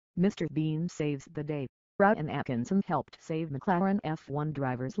Mr. Bean saves the day. Rowan Atkinson helped save McLaren F1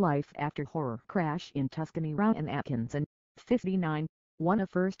 driver's life after horror crash in Tuscany. Rowan Atkinson, 59, a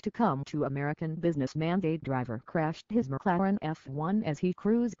first to come to American businessman. A driver crashed his McLaren F1 as he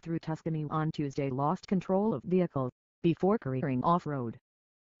cruised through Tuscany on Tuesday, lost control of vehicle before careering off-road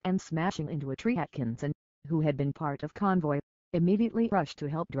and smashing into a tree. Atkinson, who had been part of convoy, immediately rushed to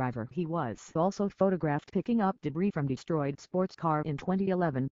help driver. He was also photographed picking up debris from destroyed sports car in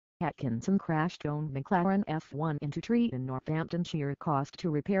 2011. Atkinson crashed own McLaren F1 into tree in Northamptonshire. Cost to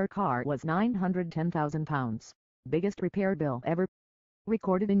repair car was £910,000, biggest repair bill ever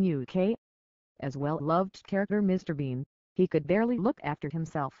recorded in UK. As well-loved character Mr. Bean, he could barely look after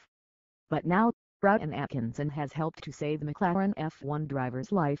himself. But now, Rowan Atkinson has helped to save the McLaren F1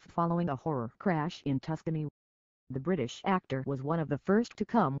 driver's life following a horror crash in Tuscany. The British actor was one of the first to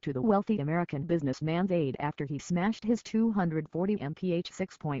come to the wealthy American businessman's aid after he smashed his 240 mph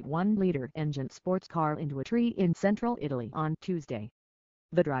 6.1-litre engine sports car into a tree in central Italy on Tuesday.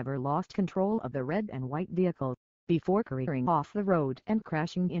 The driver lost control of the red and white vehicle before careering off the road and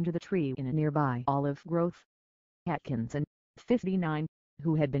crashing into the tree in a nearby olive grove. Atkinson, 59,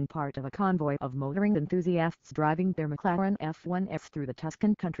 who had been part of a convoy of motoring enthusiasts driving their McLaren F1s through the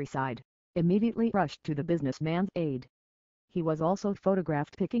Tuscan countryside, immediately rushed to the businessman's aid. He was also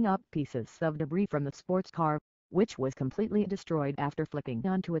photographed picking up pieces of debris from the sports car, which was completely destroyed after flipping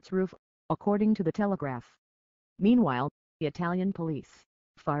onto its roof, according to the Telegraph. Meanwhile, Italian police,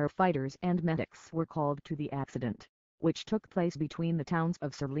 firefighters and medics were called to the accident, which took place between the towns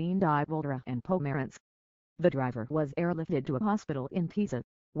of Serline di Volterra and Pomerance. The driver was airlifted to a hospital in Pisa,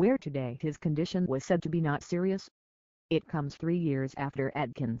 where today his condition was said to be not serious. It comes 3 years after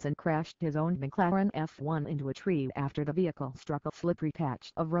Atkinson crashed his own McLaren F1 into a tree after the vehicle struck a slippery patch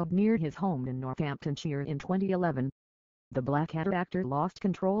of road near his home in Northamptonshire in 2011. The Blackadder actor lost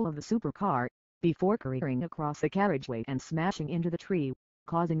control of the supercar before careering across the carriageway and smashing into the tree,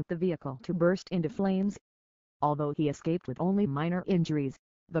 causing the vehicle to burst into flames. Although he escaped with only minor injuries,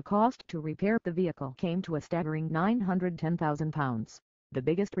 the cost to repair the vehicle came to a staggering £910,000, the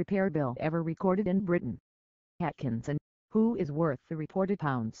biggest repair bill ever recorded in Britain. Atkinson, who is worth the reported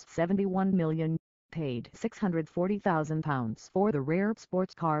 £71 million, paid £640,000 for the rare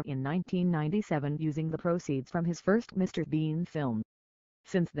sports car in 1997 using the proceeds from his first Mr. Bean film.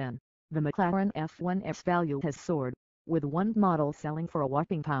 Since then, the McLaren F1's value has soared, with one model selling for a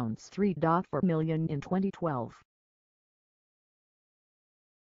whopping £3.4 million in 2012.